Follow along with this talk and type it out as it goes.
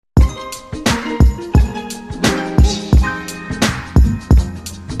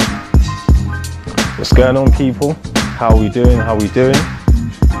What's going on, people? How we doing?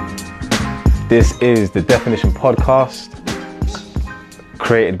 This is the Definition Podcast,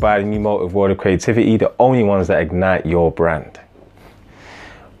 created by the New Motive World of Creativity, the only ones that ignite your brand.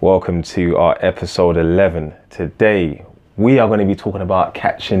 Welcome to our episode 11. Today, we are going to be talking about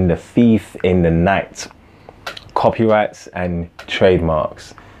catching the thief in the night. Copyrights and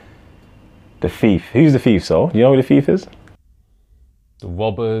trademarks. The thief. Who's the thief, Sol? Do you know who the thief is? The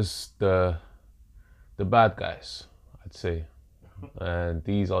robbers, the bad guys, I'd say. And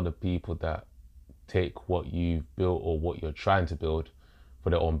these are the people that take what you've built or what you're trying to build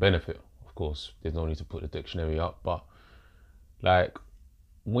for their own benefit. Of course, there's no need to put the dictionary up, but like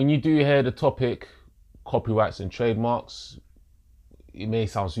when you do hear the topic copyrights and trademarks, it may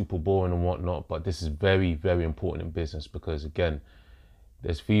sound super boring and whatnot, but this is very, very important in business because, again,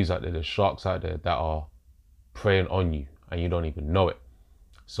 there's thieves out there, there's sharks out there that are preying on you and you don't even know it.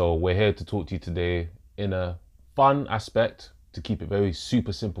 So we're here to talk to you today in a fun aspect, to keep it very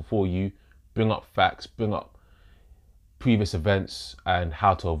super simple for you, bring up facts, bring up previous events and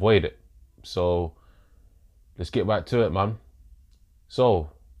how to avoid it. So let's get right to it, man. So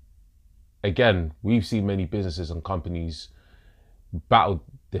again, we've seen many businesses and companies battle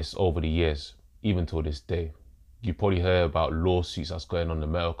this over the years, even till this day. You probably hear about lawsuits that's going on in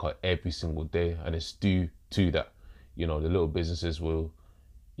America every single day, and it's due to that. You know, the little businesses will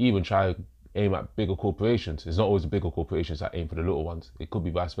even try to aim at bigger corporations. It's not always the bigger corporations that aim for the little ones. It could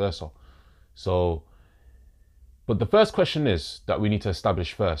be vice versa. So, but the first question is that we need to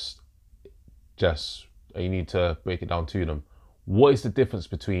establish first, Jess, and you need to break it down to them. What is the difference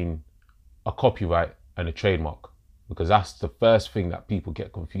between a copyright and a trademark? Because that's the first thing that people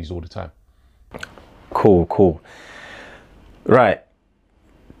get confused all the time. Cool. Right.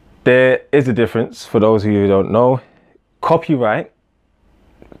 There is a difference for those of you who don't know. Copyright,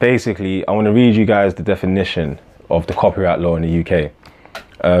 basically, I want to read you guys the definition of the copyright law in the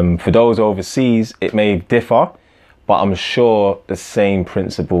UK. For those overseas, it may differ, but I'm sure the same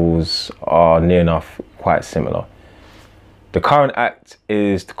principles are near enough quite similar. The current act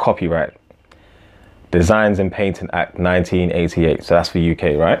is the Copyright Designs and Patent Act 1988. So that's for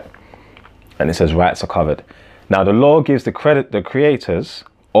UK, right? And it says rights are covered. Now, the law gives the creators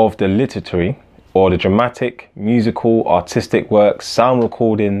of the literary or the dramatic, musical, artistic works, sound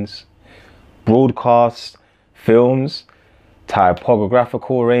recordings, broadcasts, films,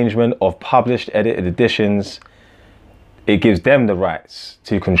 typographical arrangement of published edited editions. It gives them the rights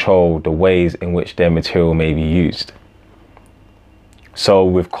to control the ways in which their material may be used. So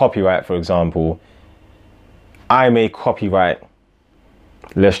with copyright, for example, I may copyright,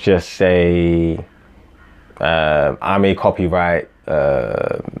 let's just say, I may copyright,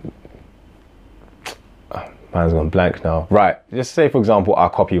 mine's gone blank now. Right, just say, for example, I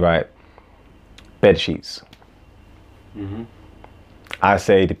copyright bed sheets. Mm-hmm. I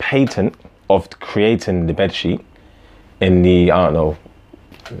say the patent of creating the bed sheet in the, I don't know,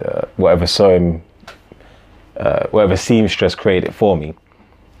 whatever seamstress created for me,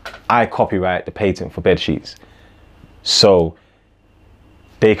 I copyright the patent for bed sheets. So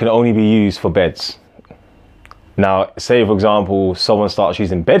they can only be used for beds. Now, say for example, someone starts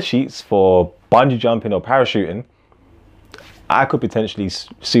using bed sheets for bungee jumping or parachuting, I could potentially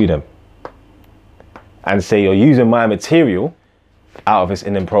sue them and say you're using my material out of its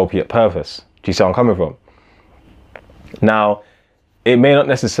inappropriate purpose. Do you see where I'm coming from? Now, it may not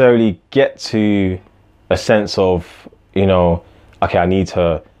necessarily get to a sense of, you know, okay, I need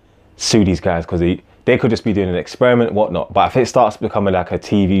to sue these guys because they could just be doing an experiment, whatnot. But if it starts becoming like a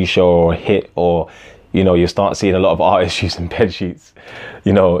TV show or a hit, or, you know, you start seeing a lot of artists using bed sheets,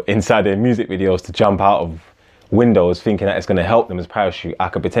 you know, inside their music videos to jump out of windows thinking that it's going to help them as parachute, I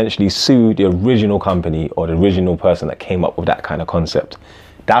could potentially sue the original company or the original person that came up with that kind of concept.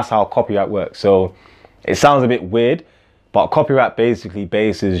 That's how copyright works. So it sounds a bit weird, but copyright basically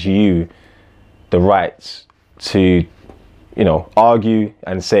bases you the rights to, you know, argue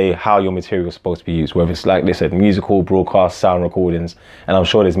and say how your material is supposed to be used, whether it's, like they said, musical, broadcast, sound recordings, and I'm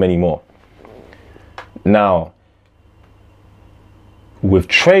sure there's many more. Now, with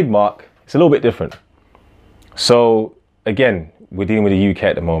trademark, it's a little bit different. So again, we're dealing with the UK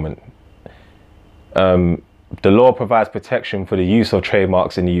at the moment. The law provides protection for the use of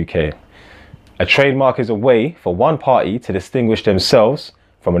trademarks in the UK. A trademark is a way for one party to distinguish themselves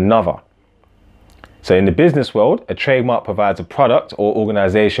from another. So in the business world, a trademark provides a product or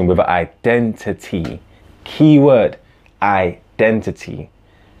organization with an identity. Keyword, identity,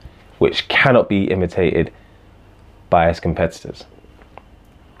 which cannot be imitated by its competitors.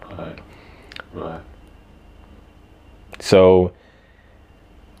 Right. Right. So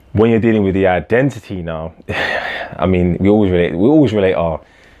when you're dealing with the identity now, I mean, we always relate our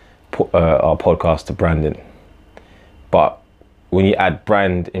podcast to branding, but when you add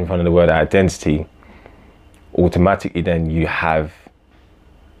brand in front of the word identity, automatically then you have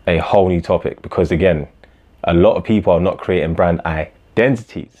a whole new topic, because again, a lot of people are not creating brand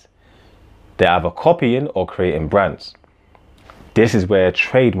identities. They're either copying or creating brands. This is where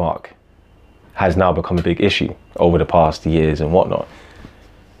trademark has now become a big issue over the past years and whatnot.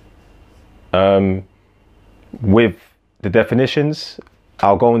 With the definitions,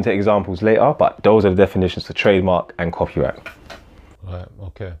 I'll go into examples later, but those are the definitions for trademark and copyright. Right,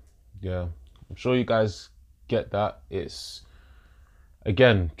 okay. Yeah, I'm sure you guys get that. It's,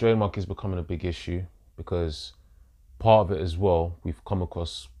 again, trademark is becoming a big issue, because part of it as well, we've come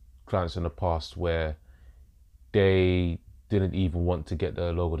across clients in the past where they didn't even want to get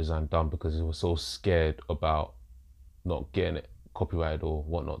their logo design done because they were so scared about not getting it copyrighted or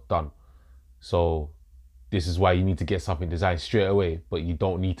whatnot done. So this is why you need to get something designed straight away, but you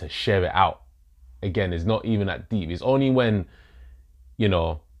don't need to share it out. Again, it's not even that deep. It's only when, you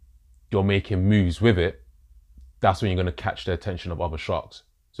know, you're making moves with it, that's when you're going to catch the attention of other sharks.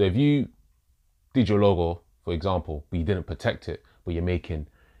 So if you did your logo, for example, but you didn't protect it, but you're making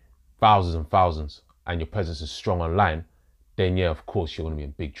thousands and thousands and your presence is strong online, then yeah, of course you're going to be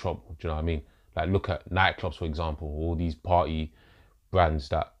in big trouble. Do you know what I mean? Like, look at nightclubs, for example, all these party brands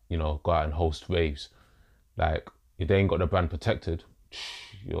that, you know, go out and host raves. Like, if they ain't got the brand protected,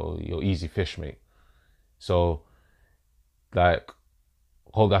 you're easy fish, mate. So, like,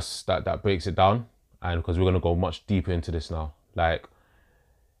 that breaks it down, and because we're gonna go much deeper into this now. Like,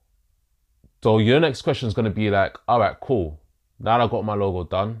 so your next question is gonna be like, all right, cool. Now that I got my logo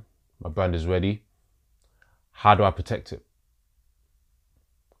done, my brand is ready. How do I protect it?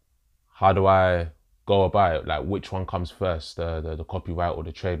 How do I go about it? Like, which one comes first, the copyright or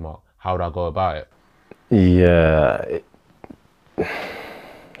the trademark? How do I go about it? Yeah,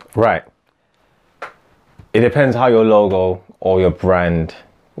 right. It depends how your logo or your brand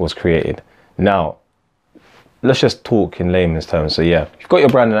was created. Now, let's just talk in layman's terms. So yeah, you've got your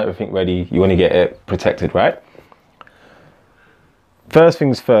brand and everything ready. You want to get it protected, right? First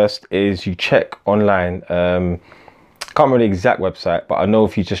things first is you check online. Can't remember the exact website, but I know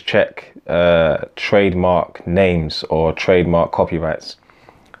if you just check trademark names or trademark copyrights,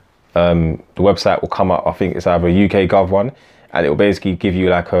 the website will come up. I think it's either a UK Gov one, and it will basically give you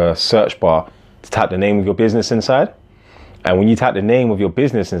like a search bar to type the name of your business inside. And when you type the name of your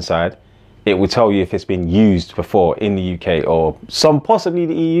business inside, it will tell you if it's been used before in the UK or possibly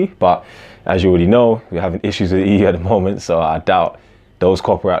the EU. But as you already know, we're having issues with the EU at the moment, so I doubt those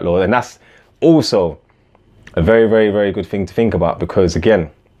copyright laws. And that's also a very, very, very good thing to think about, because again,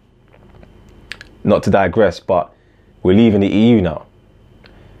 not to digress, but we're leaving the EU now.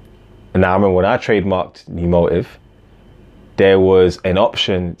 And now I remember when I trademarked Nemotive, there was an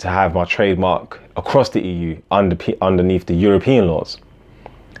option to have my trademark across the EU underneath the European laws.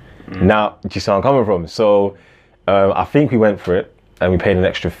 Now, do you see where I'm coming from? So I think we went for it and we paid an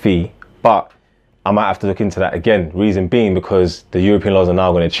extra fee, but I might have to look into that again. Reason being, because the European laws are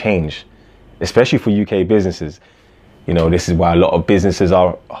now going to change, especially for UK businesses. You know, this is why a lot of businesses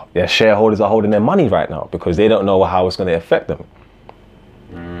their shareholders are holding their money right now, because they don't know how it's going to affect them.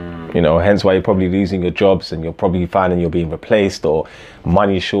 You know, hence why you're probably losing your jobs and you're probably finding you're being replaced or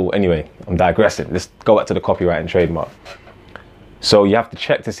money short. Anyway, I'm digressing. Let's go back to the copyright and trademark. So you have to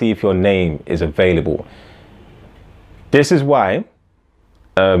check to see if your name is available. This is why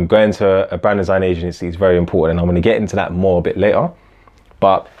going to a brand design agency is very important. And I'm going to get into that more a bit later.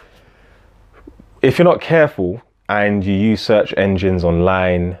 But if you're not careful and you use search engines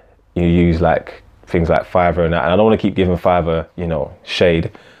online, you use like things like Fiverr and that, and I don't want to keep giving Fiverr, you know,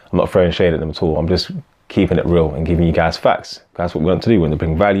 shade. I'm not throwing shade at them at all. I'm just keeping it real and giving you guys facts. That's what we want to do. We want to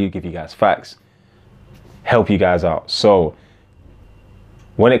bring value, give you guys facts, help you guys out. So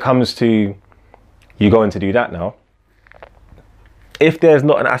when it comes to you going to do that now, if there's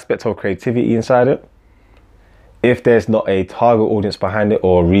not an aspect of creativity inside it, if there's not a target audience behind it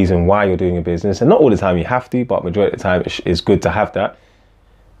or a reason why you're doing your business, and not all the time you have to, but majority of the time it's good to have that,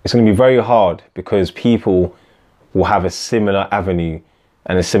 it's going to be very hard, because people will have a similar avenue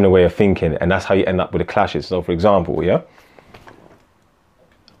and a similar way of thinking, and that's how you end up with the clashes. So for example, yeah,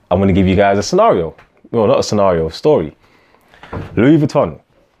 I'm going to give you guys a scenario. Well, not a scenario, a story. Louis Vuitton,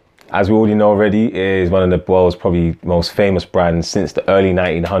 as we already know already, is one of the world's probably most famous brands since the early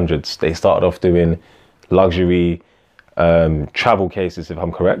 1900s. They started off doing luxury travel cases, if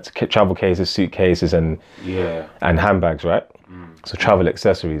I'm correct, travel cases, suitcases, and handbags, right? So travel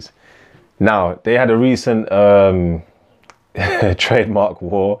accessories. Now they had a recent trademark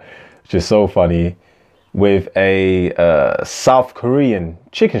war, which is so funny, with a South Korean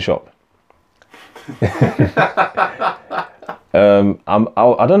chicken shop. I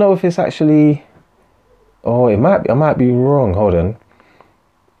don't know if it's actually. Oh, it might. I might be wrong. Hold on.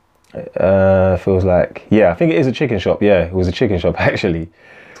 Feels like, yeah, I think it is a chicken shop. Yeah, it was a chicken shop actually.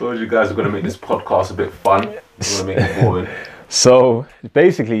 Told you guys are gonna make this podcast a bit fun. We're gonna make it boring. So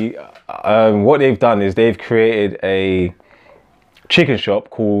basically, what they've done is they've created a chicken shop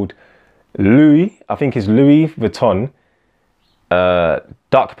called Louis. I think it's Louis Vuitton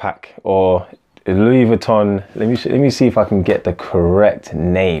Duck Pack, or Louis Vuitton. Let me see if I can get the correct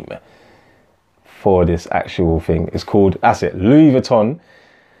name for this actual thing. It's called, that's it, Louis Vuitton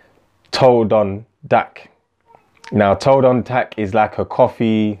Toe Don Dak. Now, Toe Don Dak is like a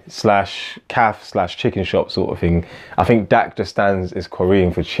coffee slash calf slash chicken shop sort of thing. I think Dak just stands is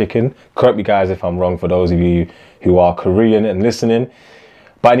Korean for chicken. Correct me guys if I'm wrong, for those of you who are Korean and listening.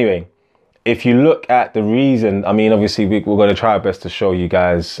 But anyway, if you look at the reason, I mean, obviously we're going to try our best to show you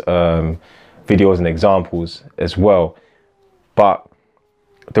guys videos and examples as well. But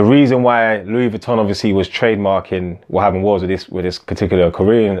the reason why Louis Vuitton obviously was trademarking what happened was with this particular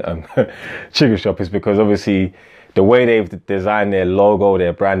Korean chicken shop is because obviously the way they've designed their logo,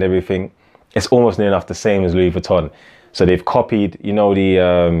 their brand, everything, it's almost near enough the same as Louis Vuitton. So they've copied, you know,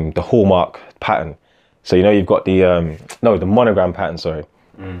 the hallmark pattern. So you know you've got the the monogram pattern, sorry,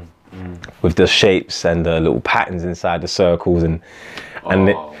 with the shapes and the little patterns inside the circles and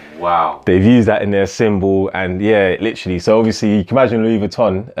wow. They've used that in their symbol, and yeah, literally. So obviously, you can imagine Louis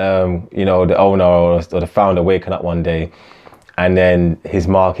Vuitton, you know, the owner or the founder waking up one day, and then his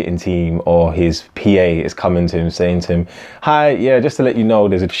marketing team or his PA is coming to him saying to him, "Hi, yeah, just to let you know,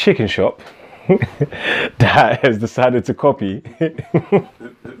 there's a chicken shop that has decided to copy."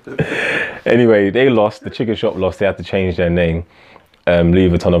 Anyway, they lost. The chicken shop lost. They had to change their name. Louis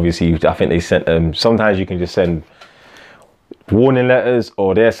Vuitton, obviously, I think they sent. Sometimes you can just send warning letters,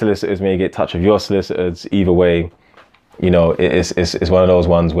 or their solicitors may get in touch with your solicitors. Either way, you know, it's one of those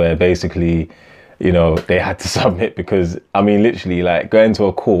ones where basically, you know, they had to submit because, I mean, literally, like going to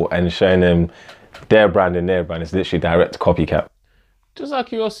a court and showing them their brand and their brand is literally direct copycat. Just out of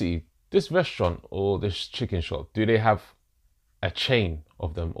curiosity, this restaurant or this chicken shop, do they have a chain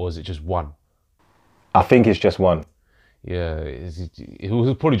of them, or is it just one? I think it's just one. Yeah, it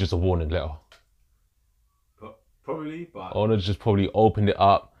was probably just a warning letter. Probably, but Owner just probably opened it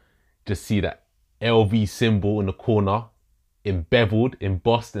up, just see that LV symbol in the corner, embezzled,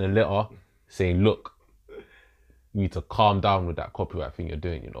 embossed in a letter, saying, "Look, you need to calm down with that copyright thing you're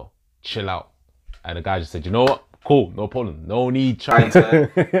doing, you know, chill out." And the guy just said, "You know what? Cool, no problem. No need trying to,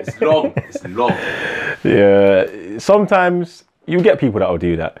 it's long, it's long." Yeah, sometimes you get people that will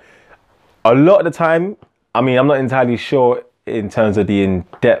do that. A lot of the time, I mean, I'm not entirely sure in terms of the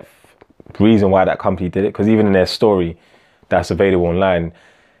in-depth reason why that company did it, because even in their story that's available online,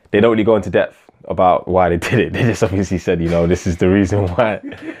 they don't really go into depth about why they did it. They just obviously said, you know, this is the reason why.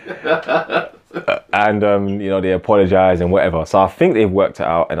 And, you know, they apologize and whatever. So I think they've worked it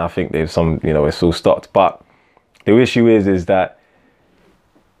out, and I think they've you know, it's all stopped. But the issue is that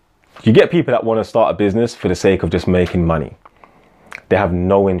you get people that want to start a business for the sake of just making money. They have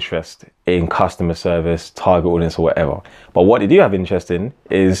no interest in customer service, target audience, or whatever. But what they do have interest in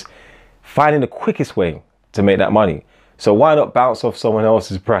is finding the quickest way to make that money. So why not bounce off someone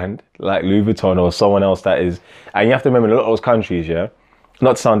else's brand, like Louis Vuitton, or someone else that is, and you have to remember in a lot of those countries, yeah,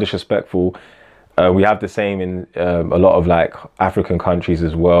 not to sound disrespectful, we have the same in a lot of like African countries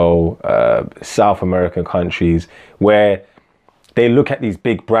as well, South American countries, where they look at these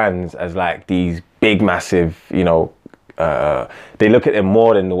big brands as like these big, massive, you know, they look at them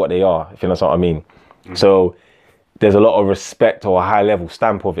more than what they are, if you know what I mean. So there's a lot of respect or a high level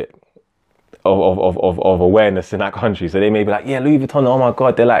stamp of it, of awareness in that country. So they may be like, yeah, Louis Vuitton, oh my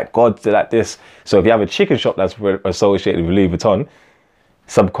God, they're like gods, they're like this. So if you have a chicken shop that's associated with Louis Vuitton,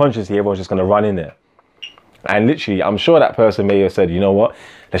 subconsciously everyone's just gonna run in there. And literally, I'm sure that person may have said, you know what,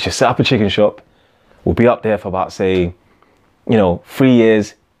 let's just set up a chicken shop. We'll be up there for about, say, you know, 3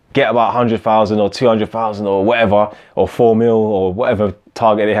 years, get about 100,000 or 200,000 or whatever, or 4 mil or whatever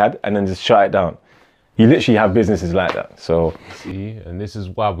target they had, and then just shut it down. You literally have businesses like that. So see, and this is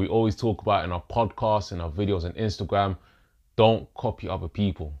why we always talk about in our podcasts and our videos on Instagram, don't copy other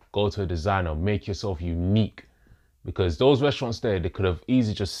people. Go to a designer, make yourself unique. Because those restaurants there, they could have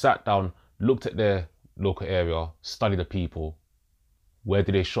easily just sat down, looked at their local area, studied the people. Where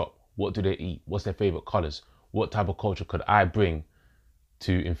do they shop? What do they eat? What's their favorite colors? What type of culture could I bring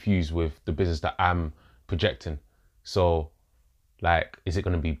to infuse with the business that I'm projecting? So, like, is it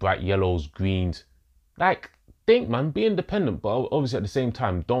going to be bright yellows, greens? Like, think, man, be independent, but obviously at the same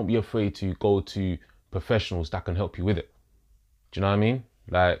time, don't be afraid to go to professionals that can help you with it. Do you know what I mean?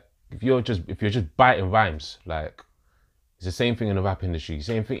 Like, if you're just biting rhymes, like, it's the same thing in the rap industry.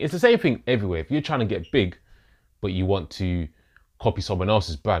 Same thing. It's the same thing everywhere. If you're trying to get big, but you want to copy someone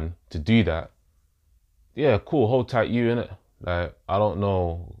else's brand to do that, yeah, cool. Hold tight, you innit? Like, I don't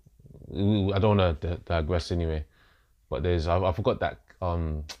know. I don't want to digress anyway. But I forgot that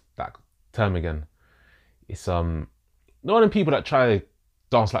that term again. It's one of the people that try to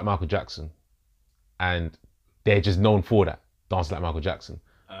dance like Michael Jackson, and they're just known for that, dance like Michael Jackson.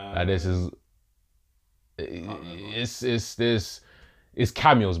 This is it's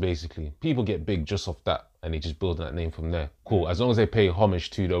cameos basically. People get big just off that, and they just build that name from there. Cool, as long as they pay homage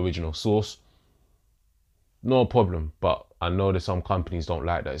to the original source, no problem. But I know that some companies don't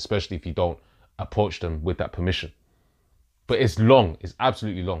like that, especially if you don't approach them with that permission. But it's long, it's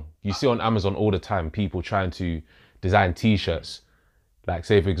absolutely long. You see on Amazon all the time, people trying to design t-shirts. Like,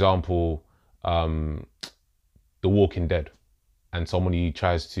 say for example, The Walking Dead. And somebody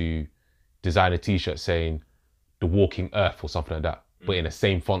tries to design a t-shirt saying The Walking Earth or something like that, but in the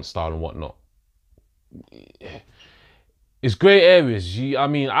same font style and whatnot. It's grey areas. I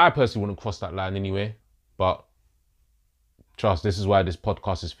mean, I personally wouldn't cross that line anyway, but trust, this is why this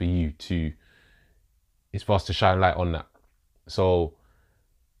podcast is for you to, it's for us to shine light on that. So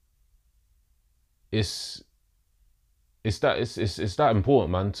it's that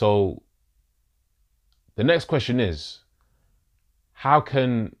important, man. So the next question is, how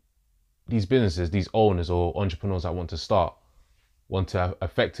can these businesses, these owners or entrepreneurs that want to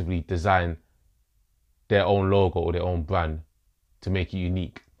effectively design their own logo or their own brand to make it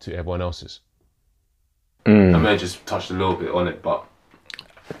unique to everyone else's? I may have just touched a little bit on it, but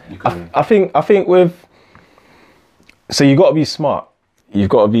you can... I think so you got to be smart. You've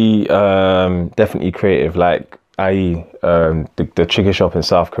got to be definitely creative, like, i.e. The chicken shop in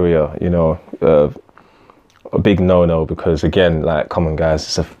South Korea, you know, a big no-no, because again, like, come on guys,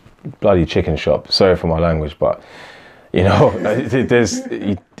 it's a bloody chicken shop. Sorry for my language, but you know, there's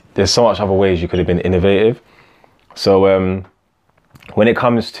so much other ways you could have been innovative. So when it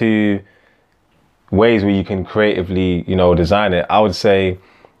comes to ways where you can creatively, you know, design it, I would say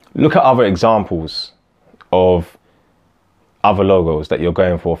look at other examples of other logos that you're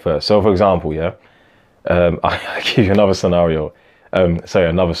going for first. So for example, yeah, I'll give you another scenario,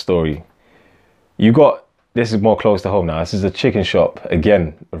 another story. This is more close to home now. This is a chicken shop,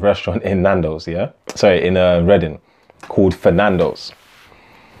 again, a restaurant in Nando's, yeah? Sorry, in Reading, called Fernando's.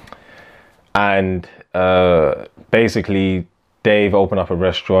 And basically, they've opened up a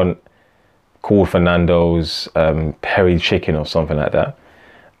restaurant called Fernando's Peri Chicken or something like that.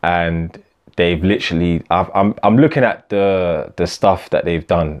 And they've literally, I'm looking at the stuff that they've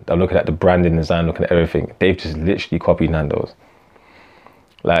done. I'm looking at the branding design, looking at everything. They've just literally copied Nando's.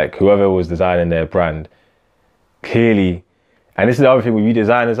 Like, whoever was designing their brand, clearly, and this is the other thing with you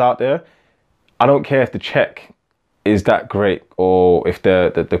designers out there, I don't care if the check is that great or if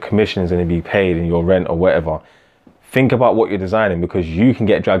the commission is going to be paid in your rent or whatever. Think about what you're designing, because you can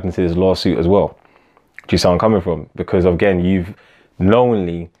get dragged into this lawsuit as well. Do you see where I'm coming from? Because again, you've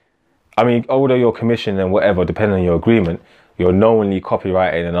knowingly, I mean, although your commission and whatever, depending on your agreement, you're knowingly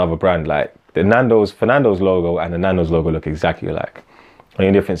copyrighting another brand. Like the Fernando's logo and the Nando's logo look exactly alike. The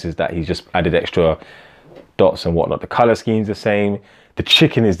only difference is that he's just added extra dots and whatnot. The color scheme's the same. The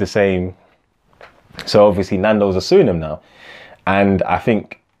chicken is the same. So obviously Nando's are suing him now. And I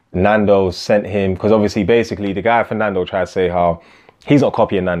think Nando's sent him, because obviously basically the guy Fernando tried to say how he's not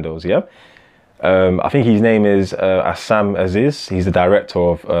copying Nando's, yeah? I think his name is Assam Aziz. He's the director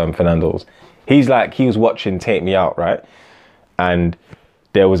of Fernando's. He was watching Take Me Out, right? And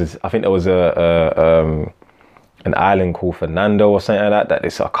there was, I think there was an island called Fernando or something like that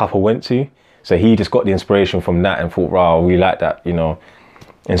this a couple went to. So he just got the inspiration from that and thought, wow, we like that, you know,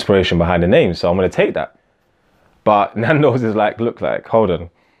 inspiration behind the name. So I'm going to take that. But Nando's is like, look, like, hold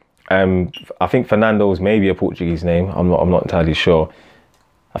on. I think Fernando's may be a Portuguese name. I'm not entirely sure.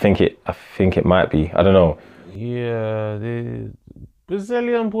 I think it might be. I don't know. Yeah, the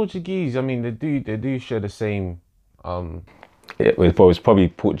Brazilian Portuguese. I mean, they do share the same. It was probably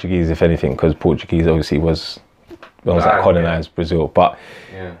Portuguese, if anything, because Portuguese obviously was like colonized Brazil. But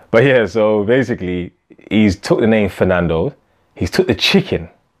yeah. So basically, he's took the name Fernando. He's took the chicken,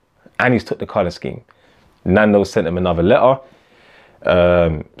 and he's took the color scheme. Nando sent him another letter.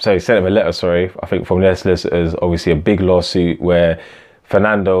 So he sent him a letter, sorry, I think from their solicitors, obviously a big lawsuit where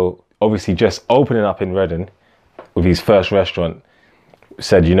Fernando, obviously just opening up in Reading with his first restaurant,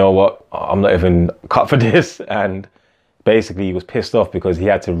 said, you know what, I'm not even cut for this. And basically he was pissed off because he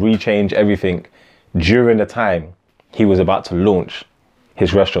had to rechange everything during the time he was about to launch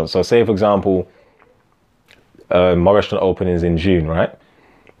his restaurant. So say, for example, my restaurant openings in June, right?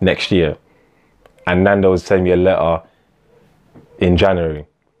 Next year. And Nando's sent me a letter in January.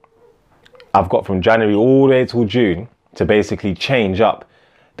 I've got from January all the way till June to basically change up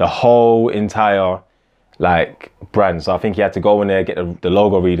the whole entire like brand. So I think he had to go in there, get the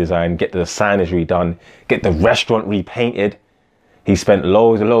logo redesigned, get the signage redone, get the restaurant repainted. He spent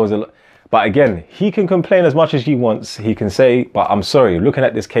loads and loads of, but again, he can complain as much as he wants. He can say, but I'm sorry, looking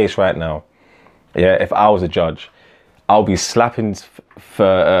at this case right now, yeah, if I was a judge, I'll be slapping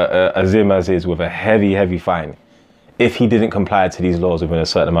for Azim Aziz with a heavy, heavy fine if he didn't comply to these laws within a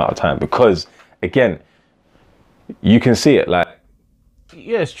certain amount of time. Because again, you can see it like,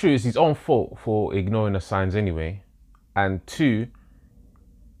 yeah, it's true. It's his own fault for ignoring the signs anyway. And two,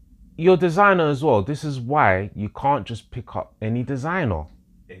 your designer as well. This is why you can't just pick up any designer.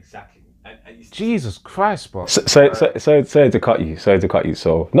 exactly. Jesus Christ, bro. Sorry to cut you.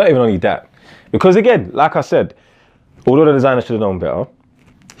 So not even only that, because again, like I said, although the designer should have known better,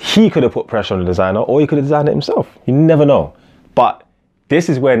 he could have put pressure on the designer, or he could have designed it himself. You never know. But this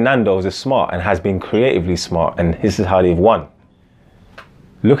is where Nando's is smart and has been creatively smart, and this is how they've won.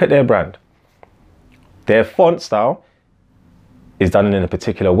 Look at their brand. Their font style is done in a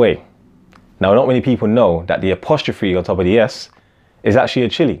particular way. Now, not many people know that the apostrophe on top of the S is actually a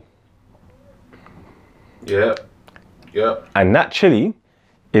chili. Yeah. And that chili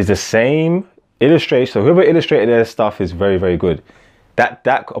is the same illustration. So whoever illustrated their stuff is very, very good.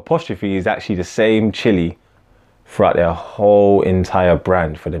 That apostrophe is actually the same chili throughout their whole entire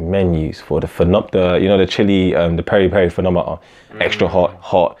brand, for the menus, for the chili, the peri peri phenomenon, extra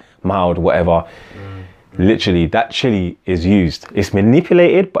hot, mild, whatever. Literally, that chili is used. It's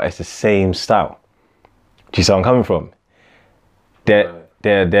manipulated, but it's the same style. Do you see where I'm coming from? They're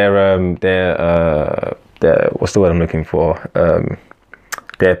what's the word I'm looking for?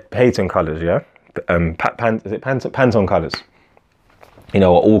 They're Pantone colors, yeah. Is it Pantone colors? You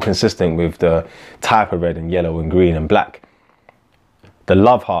know, are all consistent with the type of red and yellow and green and black. The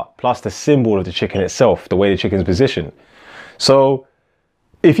love heart plus the symbol of the chicken itself, the way the chicken's positioned. So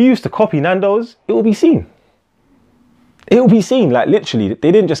if you used to copy Nando's, it will be seen. It will be seen, like literally,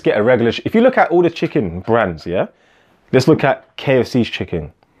 they didn't just get a regular, if you look at all the chicken brands, yeah? Let's look at KFC's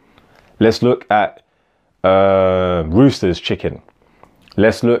chicken. Let's look at Rooster's chicken.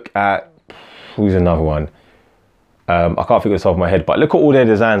 Let's look at, who's another one? I can't figure this off my head, but look at all their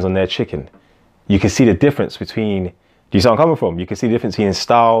designs on their chicken. You can see the difference between, do you see where I'm coming from? You can see the difference in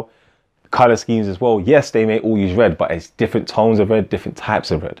style, color schemes as well. Yes, they may all use red, but it's different tones of red, different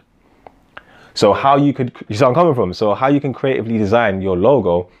types of red. So how you see where I'm coming from? So how you can creatively design your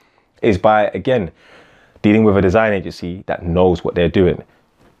logo is by, again, dealing with a design agency that knows what they're doing,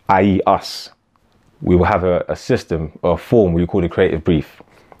 i.e. us. We will have a system or a form we call a creative brief.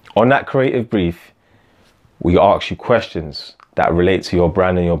 On that creative brief, we ask you questions that relate to your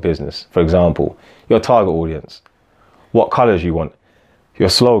brand and your business. For example, your target audience, what colors you want, your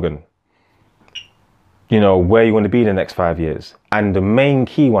slogan, you know, where you want to be in the next 5 years. And the main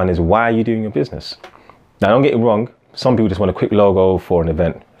key one is, why are you doing your business? Now, don't get it wrong. Some people just want a quick logo for an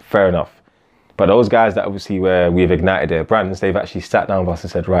event. Fair enough. But those guys that obviously where we've ignited their brands, they've actually sat down with us and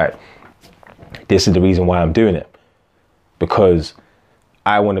said, right, this is the reason why I'm doing it. Because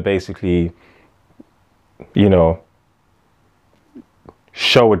I want to basically, you know,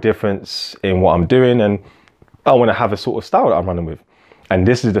 show a difference in what I'm doing, and I want to have a sort of style that I'm running with. And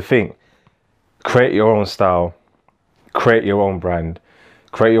this is the thing. Create your own style, create your own brand,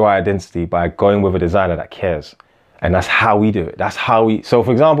 create your identity by going with a designer that cares. And that's how we do it. That's how we, so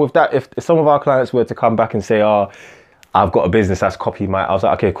for example, if some of our clients were to come back and say, oh, I've got a business that's copied I was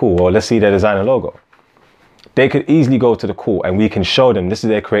like, okay, cool. Well, let's see their designer logo. They could easily go to the court and we can show them, this is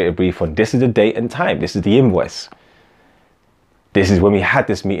their creative brief on, this is the date and time. This is the invoice. This is when we had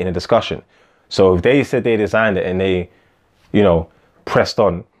this meeting and discussion. So if they said they designed it and they, you know, pressed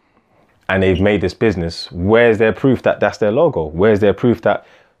on and they've made this business, where's their proof that that's their logo? Where's their proof that,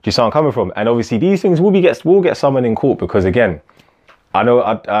 do you see where I'm coming from? And obviously these things will get summoned in court, because again, I know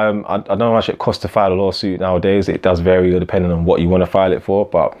I don't know how much it costs to file a lawsuit nowadays. It does vary depending on what you want to file it for,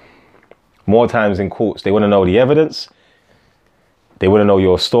 but more times in courts, they want to know the evidence. They want to know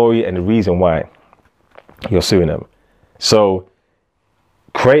your story and the reason why you're suing them. So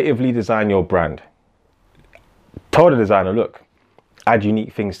creatively design your brand. Tell the designer, look, add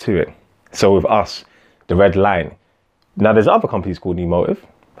unique things to it. So with us, the red line. Now there's other companies called New Motive,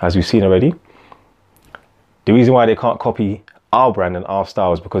 as we've seen already. The reason why they can't copy our brand and our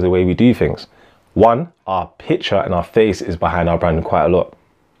style is because of the way we do things. One, our picture and our face is behind our brand quite a lot.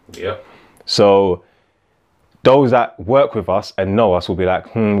 Yeah. So those that work with us and know us will be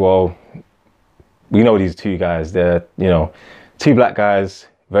like, well, we know these two guys. They're, you know, two black guys,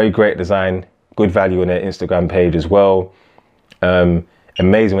 very great design, good value on their Instagram page as well.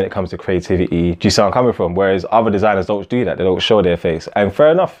 Amazing when it comes to creativity. Do you see where I'm coming from? Whereas other designers don't do that. They don't show their face. And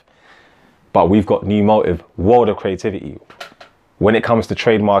fair enough. But we've got New Motive, world of creativity. When it comes to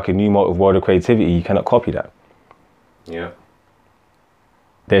trademarking New Motive, world of creativity, you cannot copy that. Yeah.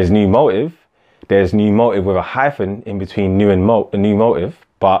 There's New Motive. There's New Motive with a hyphen in between new and New Motive.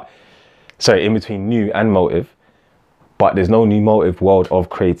 But, sorry, in between new and motive. But there's no New Motive world of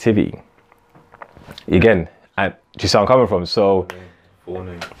creativity. Again, and do you see where I'm coming from? So,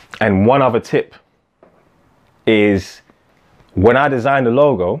 and one other tip is when I designed the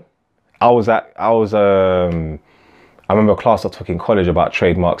logo, I remember a class I took in college about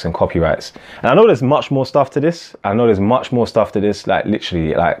trademarks and copyrights. And I know there's much more stuff to this. Like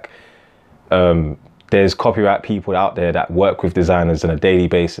literally, like there's copyright people out there that work with designers on a daily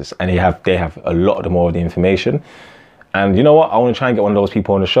basis, and they have a lot more of the information. And you know what? I want to try and get one of those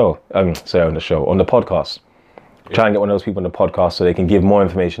people on the show. On the podcast. Try and get one of those people on the podcast so they can give more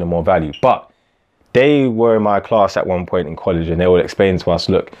information and more value. But they were in my class at one point in college, and they would explain to us,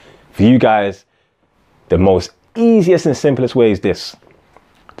 look, for you guys, the most easiest and simplest way is this.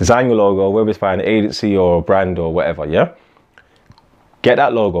 Design your logo, whether it's by an agency or a brand or whatever, yeah? Get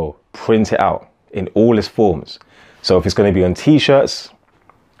that logo, print it out in all its forms. So if it's going to be on t-shirts,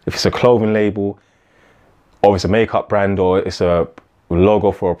 if it's a clothing label, or it's a makeup brand, or it's a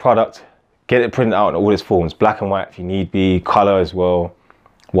logo for a product, get it printed out in all its forms, black and white if you need be, color as well,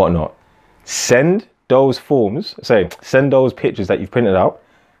 whatnot. Send those pictures that you've printed out,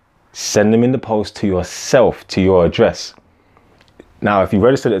 send them in the post to yourself, to your address. Now, if you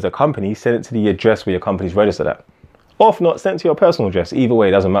registered it as a company, send it to the address where your company's registered at. Or if not, send it to your personal address. Either way,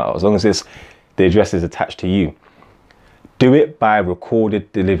 it doesn't matter, as long as the address is attached to you. Do it by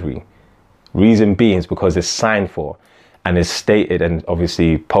recorded delivery. Reason being is because it's signed for and it's stated and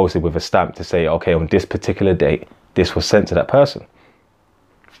obviously posted with a stamp to say, okay, on this particular date, this was sent to that person.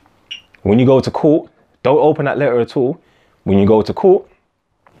 When you go to court, don't open that letter at all. When you go to court,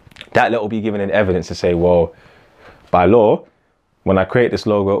 that letter will be given in evidence to say, well, by law, when I create this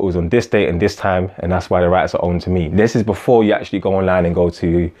logo, it was on this date and this time, and that's why the rights are owned to me. This is before you actually go online and go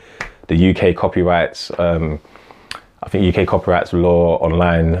to the UK copyrights, I think UK copyrights law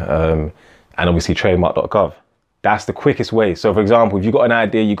online, and obviously trademark.gov. That's the quickest way. So for example, if you've got an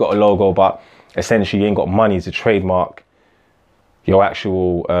idea, you've got a logo, but essentially you ain't got money to trademark your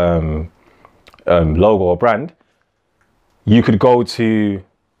actual logo or brand, you could go to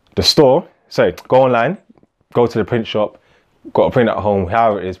the store, go online, go to the print shop, got a print at home,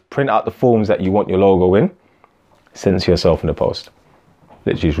 however it is, print out the forms that you want your logo in, send it to yourself in the post.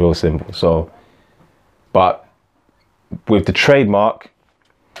 Literally, it's real simple. So, but with the trademark,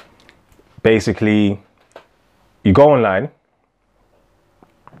 basically, you go online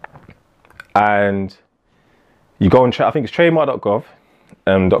and you go and I think it's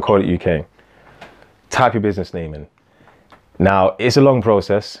trademark.gov.co.uk. Type your business name in. Now, it's a long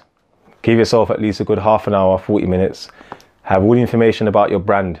process. Give yourself at least a good half an hour, 40 minutes. Have all the information about your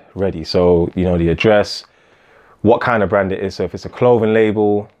brand ready. So, you know, the address, what kind of brand it is. So if it's a clothing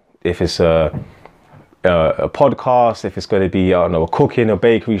label, if it's a podcast, if it's going to be, I don't know, a cooking or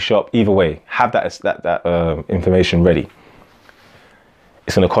bakery shop, either way, have that information ready.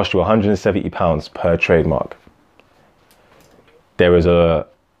 It's going to cost you £170 per trademark. There is a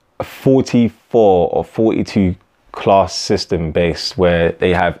 44 or 42 class system based where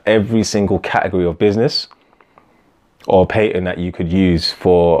they have every single category of business or patent that you could use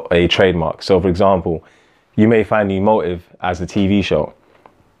for a trademark. So for example, you may find New Motive as a TV show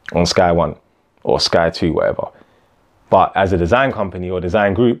on Sky One or Sky 2, whatever. But as a design company or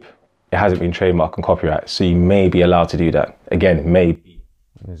design group, it hasn't been trademarked and copyright. So you may be allowed to do that. Again, maybe.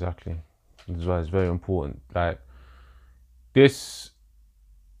 Exactly. That's why it's very important. Like this,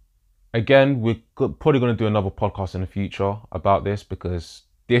 again, we're probably going to do another podcast in the future about this because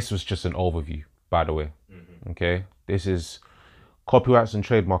this was just an overview, by the way. Mm-hmm. Okay. This is copyrights and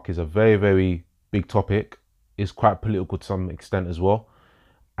trademark is a very, very big topic. It's quite political to some extent as well.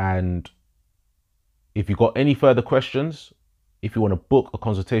 And if you've got any further questions, if you want to book a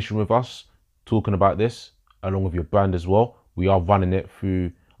consultation with us talking about this, along with your brand as well, we are running it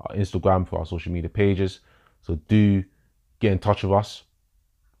through our Instagram, for our social media pages. So do get in touch with us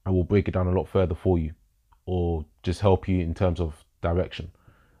and we'll break it down a lot further for you or just help you in terms of direction.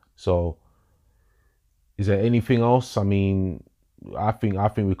 So is there anything else? I mean, I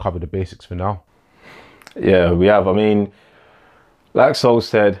think we covered the basics for now. Yeah, we have. I mean, Like Sol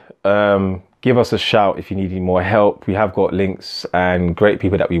said, give us a shout if you need any more help. We have got links and great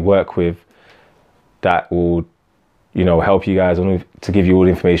people that we work with that will, you know, help you guys to give you all the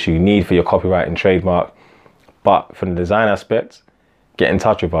information you need for your copyright and trademark. But from the design aspect, get in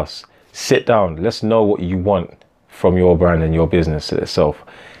touch with us. Sit down. Let's know what you want from your brand and your business itself,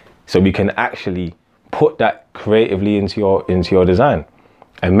 so we can actually put that creatively into your design,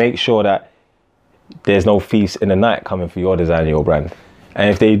 and make sure that there's no thieves in the night coming for your design and your brand. And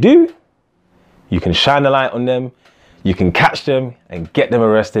if they do, you can shine the light on them, you can catch them and get them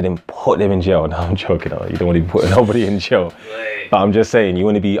arrested and put them in jail. No, I'm joking. You don't want to be putting nobody in jail. But I'm just saying, you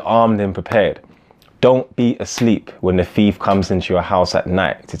want to be armed and prepared. Don't be asleep when the thief comes into your house at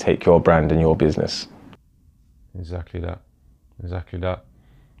night to take your brand and your business. Exactly that. Exactly that.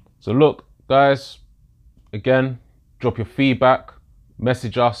 So look, guys, again, drop your feedback,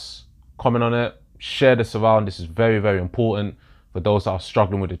 message us, comment on it, share this around. This is very, very important for those that are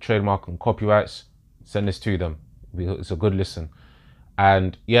struggling with the trademark and copyrights. Send this to them. It's a good listen.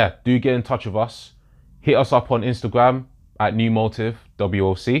 And yeah, do get in touch with us. Hit us up on Instagram at New Motive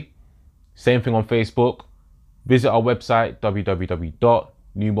WOC. Same thing on Facebook. Visit our website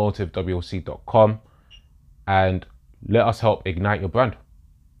www.newmotivewoc.com and let us help ignite your brand.